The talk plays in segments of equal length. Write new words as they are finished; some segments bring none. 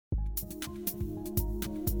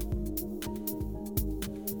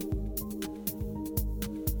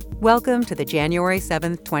Welcome to the January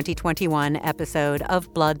 7th, 2021 episode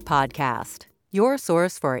of Blood Podcast, your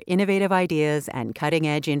source for innovative ideas and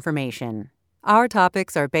cutting-edge information. Our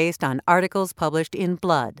topics are based on articles published in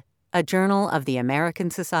Blood, a journal of the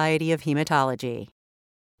American Society of Hematology.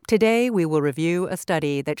 Today, we will review a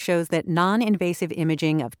study that shows that non-invasive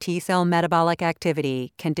imaging of T-cell metabolic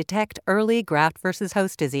activity can detect early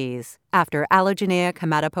graft-versus-host disease after allogeneic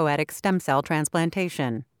hematopoietic stem cell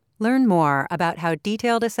transplantation. Learn more about how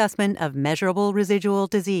detailed assessment of measurable residual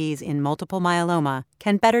disease in multiple myeloma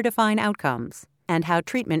can better define outcomes, and how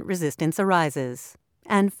treatment resistance arises.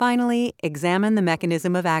 And finally, examine the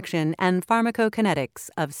mechanism of action and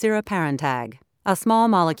pharmacokinetics of siraparantag, a small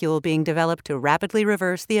molecule being developed to rapidly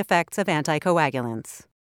reverse the effects of anticoagulants.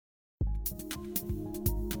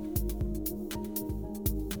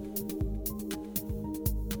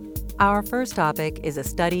 Our first topic is a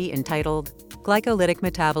study entitled Glycolytic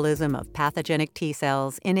Metabolism of Pathogenic T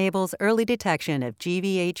Cells Enables Early Detection of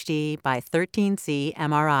GVHD by 13C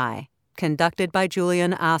MRI, conducted by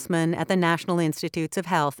Julian Assmann at the National Institutes of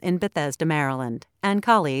Health in Bethesda, Maryland, and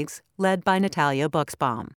colleagues led by Natalia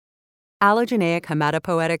Buxbaum. Allogeneic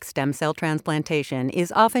hematopoietic stem cell transplantation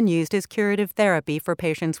is often used as curative therapy for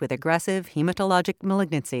patients with aggressive hematologic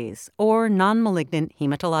malignancies or non-malignant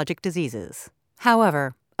hematologic diseases.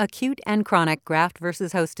 However, acute and chronic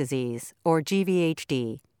graft-versus-host disease, or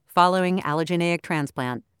GVHD, following allogeneic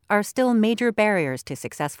transplant are still major barriers to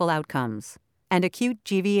successful outcomes, and acute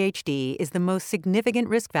GVHD is the most significant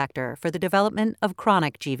risk factor for the development of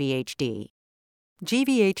chronic GVHD.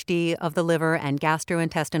 GVHD of the liver and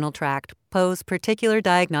gastrointestinal tract pose particular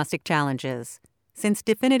diagnostic challenges, since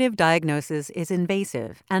definitive diagnosis is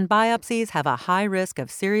invasive and biopsies have a high risk of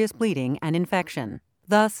serious bleeding and infection.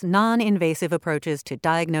 Thus, non-invasive approaches to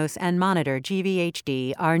diagnose and monitor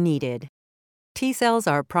GVHD are needed. T cells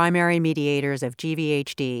are primary mediators of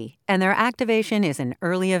GVHD, and their activation is an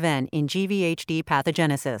early event in GVHD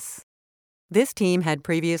pathogenesis. This team had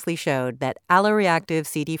previously showed that alloreactive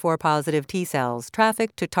CD4-positive T cells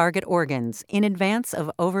traffic to target organs in advance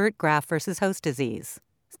of overt graft-versus-host disease.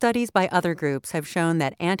 Studies by other groups have shown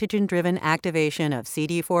that antigen-driven activation of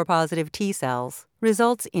CD4-positive T cells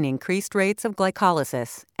results in increased rates of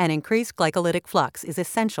glycolysis, and increased glycolytic flux is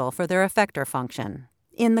essential for their effector function.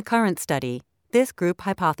 In the current study, this group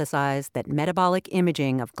hypothesized that metabolic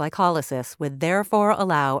imaging of glycolysis would therefore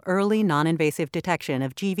allow early non-invasive detection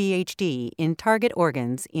of GVHD in target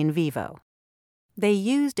organs in vivo. They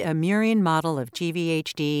used a murine model of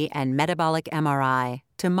GVHD and metabolic MRI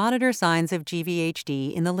to monitor signs of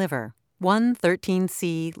GVHD in the liver.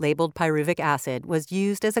 1,13C labeled pyruvic acid was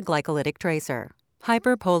used as a glycolytic tracer.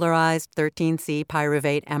 Hyperpolarized 13C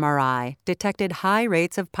pyruvate MRI detected high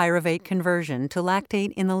rates of pyruvate conversion to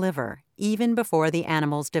lactate in the liver, even before the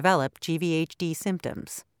animals developed GVHD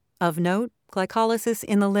symptoms. Of note, glycolysis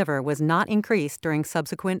in the liver was not increased during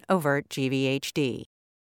subsequent overt GVHD.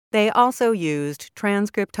 They also used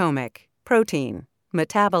transcriptomic, protein,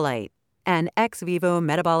 metabolite, and ex vivo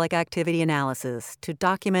metabolic activity analysis to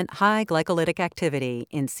document high glycolytic activity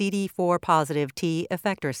in CD4-positive T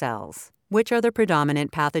effector cells, which are the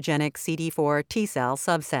predominant pathogenic CD4 T cell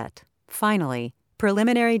subset. Finally,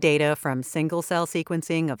 preliminary data from single-cell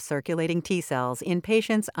sequencing of circulating T cells in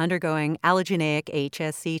patients undergoing allogeneic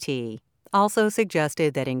HSCT also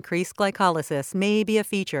suggested that increased glycolysis may be a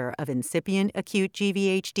feature of incipient acute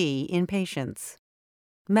GVHD in patients.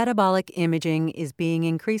 Metabolic imaging is being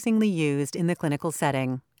increasingly used in the clinical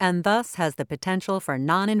setting, and thus has the potential for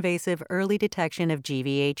non-invasive early detection of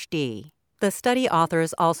GVHD. The study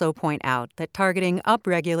authors also point out that targeting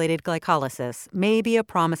upregulated glycolysis may be a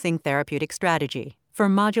promising therapeutic strategy for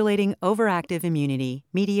modulating overactive immunity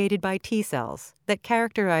mediated by T cells that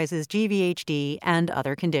characterizes GVHD and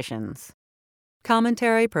other conditions.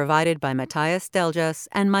 Commentary provided by Matthias Steljas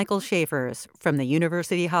and Michael Schäfers from the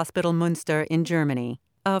University Hospital Münster in Germany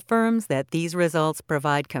affirms that these results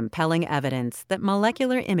provide compelling evidence that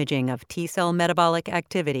molecular imaging of T-cell metabolic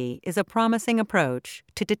activity is a promising approach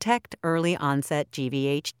to detect early-onset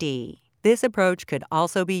GVHD. This approach could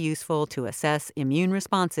also be useful to assess immune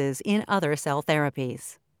responses in other cell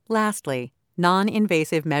therapies. Lastly,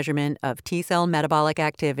 non-invasive measurement of T-cell metabolic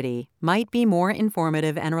activity might be more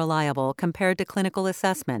informative and reliable compared to clinical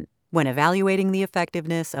assessment when evaluating the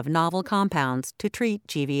effectiveness of novel compounds to treat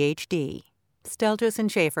GVHD. Steljas and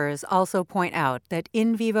Schäfers also point out that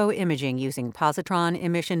in vivo imaging using positron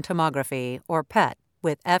emission tomography, or PET,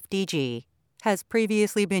 with FDG has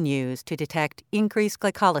previously been used to detect increased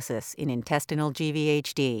glycolysis in intestinal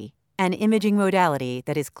GVHD, an imaging modality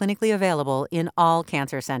that is clinically available in all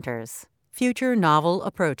cancer centers. Future novel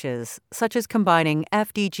approaches, such as combining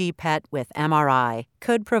FDG PET with MRI,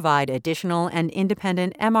 could provide additional and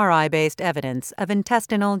independent MRI-based evidence of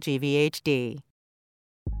intestinal GVHD.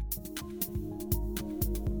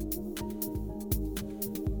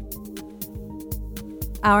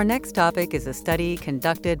 Our next topic is a study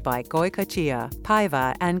conducted by Goycoechea,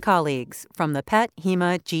 Paiva, and colleagues from the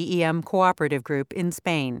PET-HEMA-GEM Cooperative Group in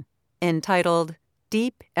Spain, entitled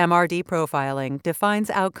Deep MRD Profiling Defines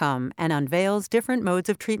Outcome and Unveils Different Modes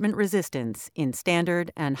of Treatment Resistance in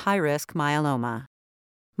Standard and High-Risk Myeloma.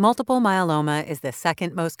 Multiple myeloma is the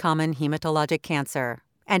second most common hematologic cancer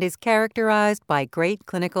and is characterized by great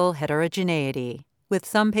clinical heterogeneity, with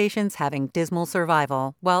some patients having dismal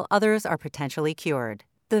survival while others are potentially cured.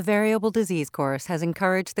 The variable disease course has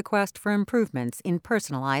encouraged the quest for improvements in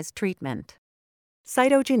personalized treatment.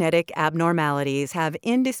 Cytogenetic abnormalities have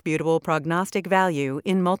indisputable prognostic value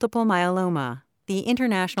in multiple myeloma. The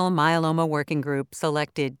International Myeloma Working Group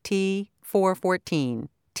selected T414,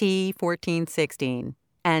 T1416,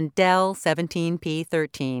 and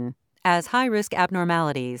DEL17P13 as high-risk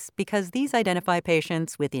abnormalities because these identify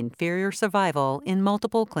patients with inferior survival in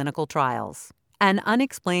multiple clinical trials. An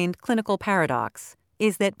unexplained clinical paradox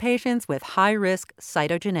is that patients with high-risk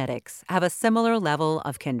cytogenetics have a similar level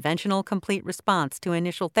of conventional complete response to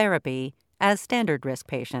initial therapy as standard-risk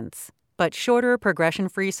patients, but shorter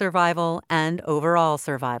progression-free survival and overall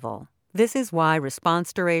survival. This is why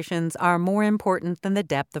response durations are more important than the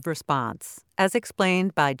depth of response, as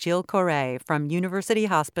explained by Gilles Corret from University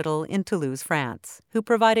Hospital in Toulouse, France, who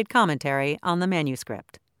provided commentary on the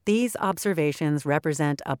manuscript. These observations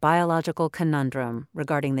represent a biological conundrum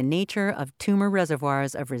regarding the nature of tumor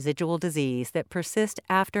reservoirs of residual disease that persist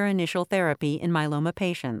after initial therapy in myeloma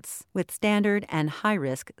patients with standard and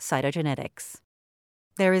high-risk cytogenetics.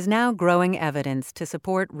 There is now growing evidence to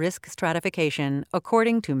support risk stratification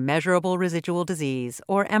according to measurable residual disease,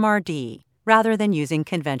 or MRD, rather than using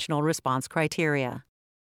conventional response criteria.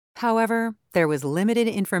 However, there was limited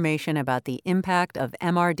information about the impact of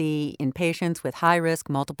MRD in patients with high-risk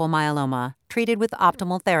multiple myeloma treated with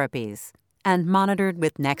optimal therapies and monitored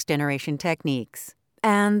with next-generation techniques.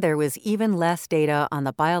 And there was even less data on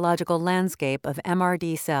the biological landscape of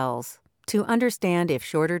MRD cells. To understand if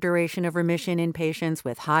shorter duration of remission in patients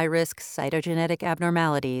with high-risk cytogenetic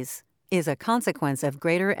abnormalities is a consequence of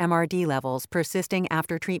greater MRD levels persisting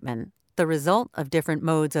after treatment, the result of different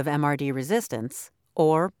modes of MRD resistance,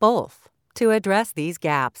 or both. To address these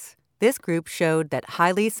gaps, this group showed that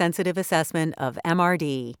highly sensitive assessment of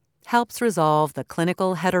MRD helps resolve the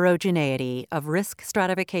clinical heterogeneity of risk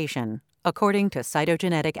stratification according to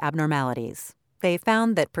cytogenetic abnormalities. They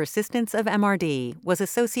found that persistence of MRD was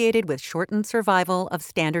associated with shortened survival of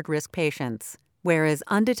standard-risk patients, whereas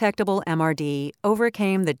undetectable MRD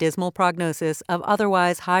overcame the dismal prognosis of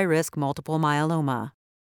otherwise high-risk multiple myeloma.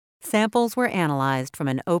 Samples were analyzed from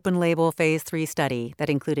an open-label Phase 3 study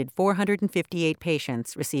that included 458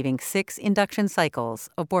 patients receiving 6 induction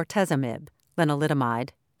cycles of bortezomib,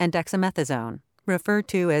 lenalidomide, and dexamethasone, referred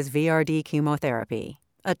to as VRd chemotherapy,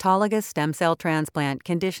 autologous stem cell transplant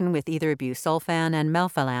conditioned with either busulfan and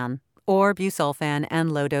melphalan or busulfan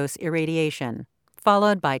and low-dose irradiation,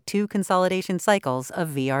 followed by 2 consolidation cycles of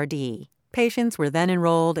VRd. Patients were then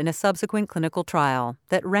enrolled in a subsequent clinical trial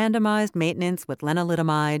that randomized maintenance with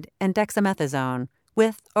lenalidomide and dexamethasone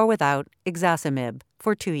with or without ixazomib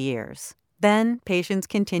for 2 years. Then, patients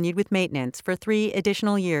continued with maintenance for 3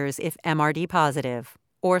 additional years if MRD positive,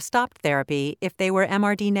 or stopped therapy if they were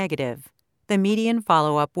MRD negative. The median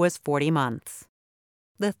follow-up was 40 months.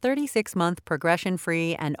 The 36-month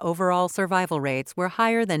progression-free and overall survival rates were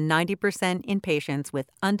higher than 90% in patients with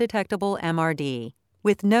undetectable MRD,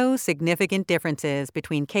 with no significant differences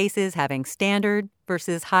between cases having standard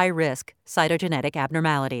versus high-risk cytogenetic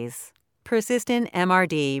abnormalities. Persistent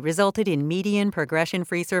MRD resulted in median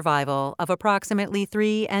progression-free survival of approximately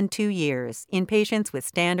 3 and 2 years in patients with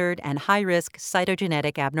standard and high-risk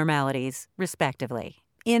cytogenetic abnormalities, respectively.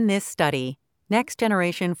 In this study,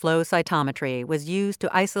 next-generation flow cytometry was used to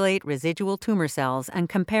isolate residual tumor cells and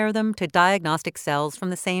compare them to diagnostic cells from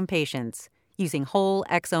the same patients using whole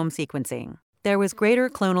exome sequencing. There was greater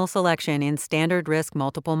clonal selection in standard-risk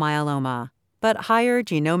multiple myeloma, but higher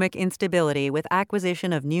genomic instability with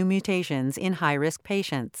acquisition of new mutations in high-risk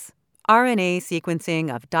patients. RNA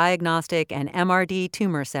sequencing of diagnostic and MRD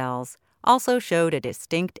tumor cells also showed a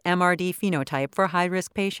distinct MRD phenotype for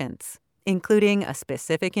high-risk patients, including a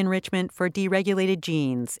specific enrichment for deregulated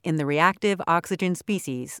genes in the reactive oxygen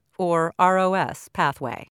species, or ROS,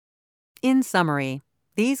 pathway. In summary,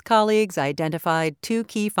 these colleagues identified 2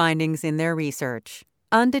 key findings in their research: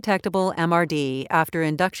 undetectable MRD after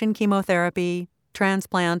induction chemotherapy,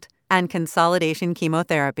 transplant, and consolidation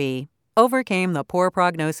chemotherapy overcame the poor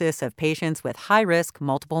prognosis of patients with high-risk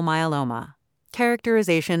multiple myeloma.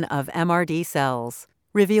 Characterization of MRD cells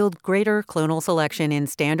revealed greater clonal selection in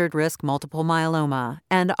standard-risk multiple myeloma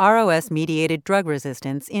and ROS-mediated drug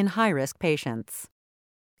resistance in high-risk patients.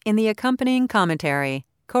 In the accompanying commentary,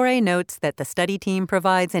 Corre notes that the study team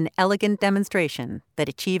provides an elegant demonstration that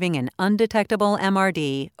achieving an undetectable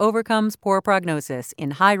MRD overcomes poor prognosis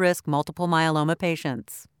in high-risk multiple myeloma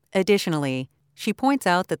patients. Additionally, she points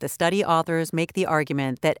out that the study authors make the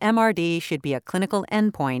argument that MRD should be a clinical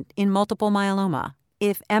endpoint in multiple myeloma.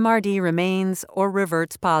 If MRD remains or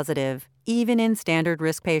reverts positive, even in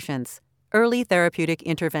standard-risk patients, early therapeutic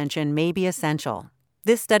intervention may be essential.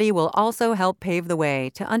 This study will also help pave the way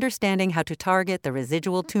to understanding how to target the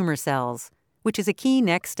residual tumor cells, which is a key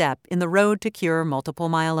next step in the road to cure multiple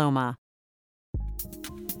myeloma.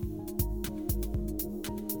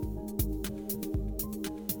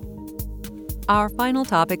 Our final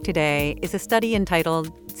topic today is a study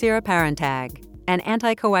entitled Siraparantag, an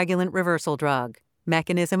anticoagulant reversal drug,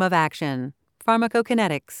 mechanism of action,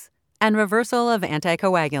 pharmacokinetics, and reversal of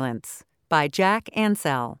anticoagulants by Jack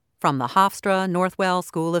Ansell from the Hofstra Northwell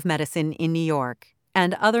School of Medicine in New York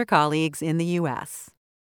and other colleagues in the U.S.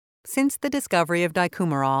 Since the discovery of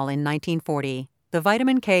dicumarol in 1940, the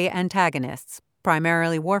vitamin K antagonists,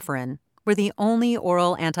 primarily warfarin, were the only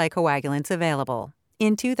oral anticoagulants available.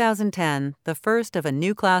 In 2010, the first of a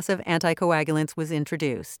new class of anticoagulants was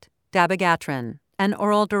introduced, dabigatran, an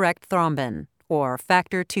oral direct thrombin, or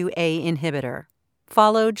factor IIa inhibitor,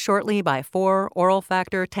 followed shortly by 4 oral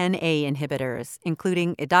factor Xa inhibitors,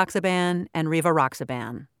 including edoxaban and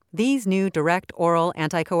rivaroxaban. These new direct oral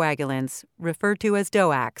anticoagulants, referred to as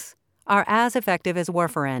DOACs, are as effective as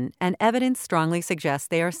warfarin, and evidence strongly suggests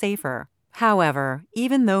they are safer. However,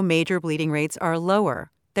 even though major bleeding rates are lower,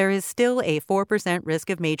 there is still a 4% risk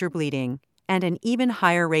of major bleeding and an even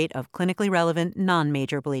higher rate of clinically relevant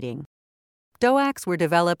non-major bleeding. DOACs were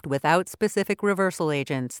developed without specific reversal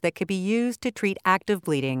agents that could be used to treat active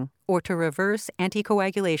bleeding or to reverse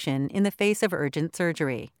anticoagulation in the face of urgent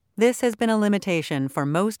surgery. This has been a limitation for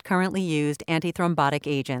most currently used antithrombotic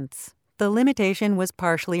agents. The limitation was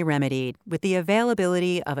partially remedied with the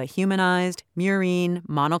availability of a humanized murine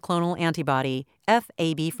monoclonal antibody,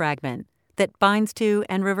 FAB fragment, that binds to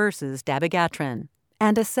and reverses dabigatran,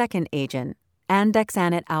 and a second agent,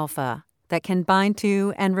 andexanet alpha, that can bind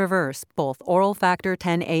to and reverse both oral factor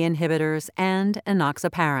Xa inhibitors and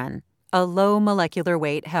enoxaparin, a low molecular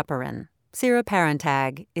weight heparin.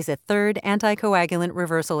 Siraparantag is a third anticoagulant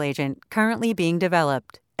reversal agent currently being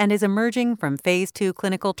developed and is emerging from Phase 2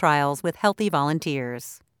 clinical trials with healthy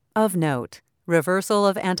volunteers. Of note, reversal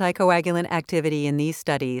of anticoagulant activity in these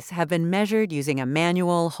studies have been measured using a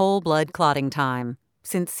manual whole blood clotting time,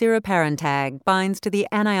 since siraparantag binds to the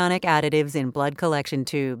anionic additives in blood collection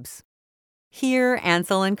tubes. Here,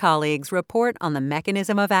 Ansell and colleagues report on the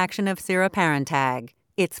mechanism of action of siraparantag,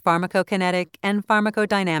 its pharmacokinetic and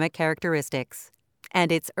pharmacodynamic characteristics,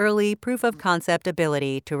 and its early proof-of-concept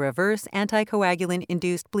ability to reverse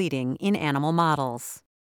anticoagulant-induced bleeding in animal models.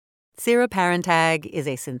 Siraparantag is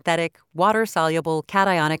a synthetic, water-soluble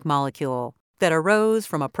cationic molecule that arose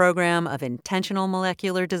from a program of intentional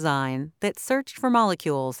molecular design that searched for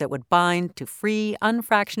molecules that would bind to free,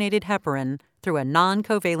 unfractionated heparin through a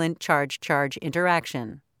non-covalent charge-charge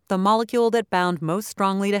interaction. The molecule that bound most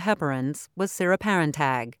strongly to heparins was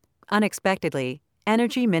siraparantag. Unexpectedly,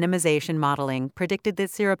 energy minimization modeling predicted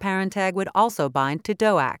that siraparantag would also bind to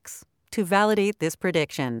DOACs. To validate this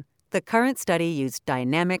prediction, the current study used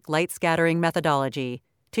dynamic light scattering methodology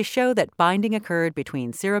to show that binding occurred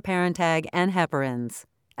between siraparantag and heparins,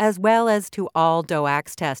 as well as to all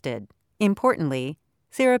DOACs tested. Importantly,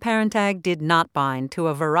 siraparantag did not bind to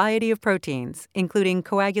a variety of proteins, including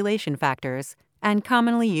coagulation factors and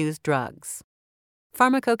commonly used drugs.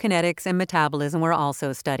 Pharmacokinetics and metabolism were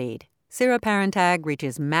also studied. Siraparantag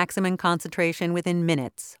reaches maximum concentration within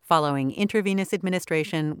minutes following intravenous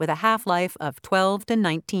administration with a half-life of 12 to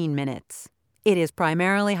 19 minutes. It is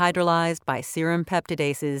primarily hydrolyzed by serum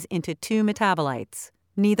peptidases into 2 metabolites,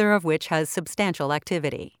 neither of which has substantial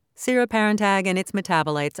activity. Siraparantag and its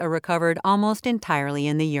metabolites are recovered almost entirely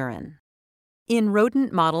in the urine. In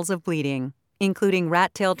rodent models of bleeding, including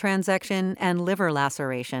rat tail transection and liver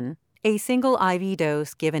laceration, a single IV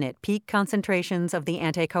dose given at peak concentrations of the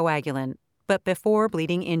anticoagulant, but before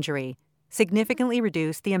bleeding injury, significantly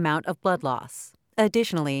reduced the amount of blood loss.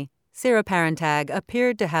 Additionally, siraparantag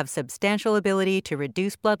appeared to have substantial ability to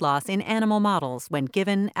reduce blood loss in animal models when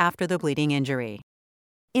given after the bleeding injury.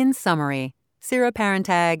 In summary,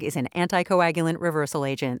 siraparantag is an anticoagulant reversal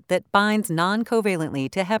agent that binds non-covalently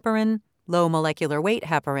to heparin, low molecular weight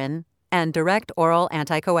heparin, and direct oral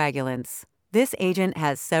anticoagulants. This agent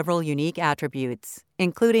has several unique attributes,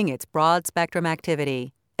 including its broad-spectrum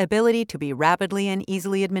activity, ability to be rapidly and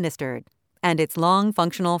easily administered, and its long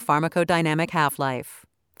functional pharmacodynamic half-life.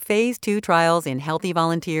 Phase 2 trials in healthy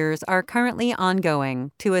volunteers are currently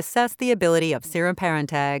ongoing to assess the ability of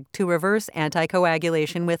siraparantag to reverse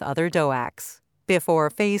anticoagulation with other DOACs, before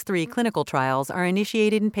Phase 3 clinical trials are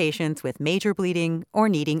initiated in patients with major bleeding or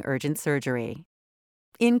needing urgent surgery.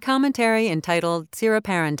 In commentary entitled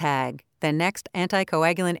Siraparantag, the Next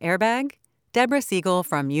Anticoagulant Airbag, Deborah Siegel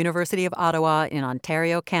from University of Ottawa in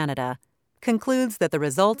Ontario, Canada, concludes that the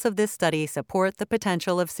results of this study support the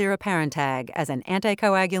potential of siraparantag as an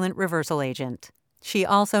anticoagulant reversal agent. She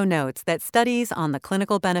also notes that studies on the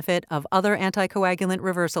clinical benefit of other anticoagulant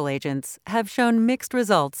reversal agents have shown mixed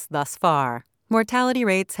results thus far. Mortality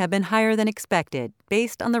rates have been higher than expected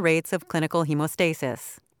based on the rates of clinical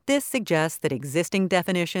hemostasis. This suggests that existing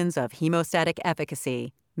definitions of hemostatic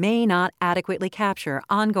efficacy may not adequately capture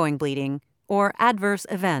ongoing bleeding or adverse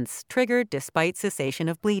events triggered despite cessation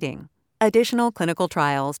of bleeding. Additional clinical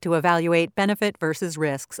trials to evaluate benefit versus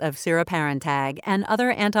risks of siraparantag and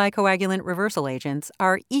other anticoagulant reversal agents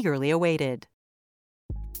are eagerly awaited.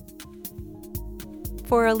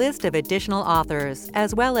 For a list of additional authors,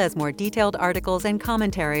 as well as more detailed articles and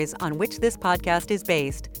commentaries on which this podcast is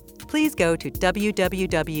based, please go to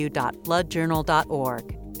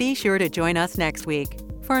www.bloodjournal.org. Be sure to join us next week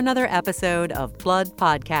for another episode of Blood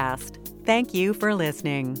Podcast. Thank you for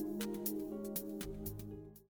listening.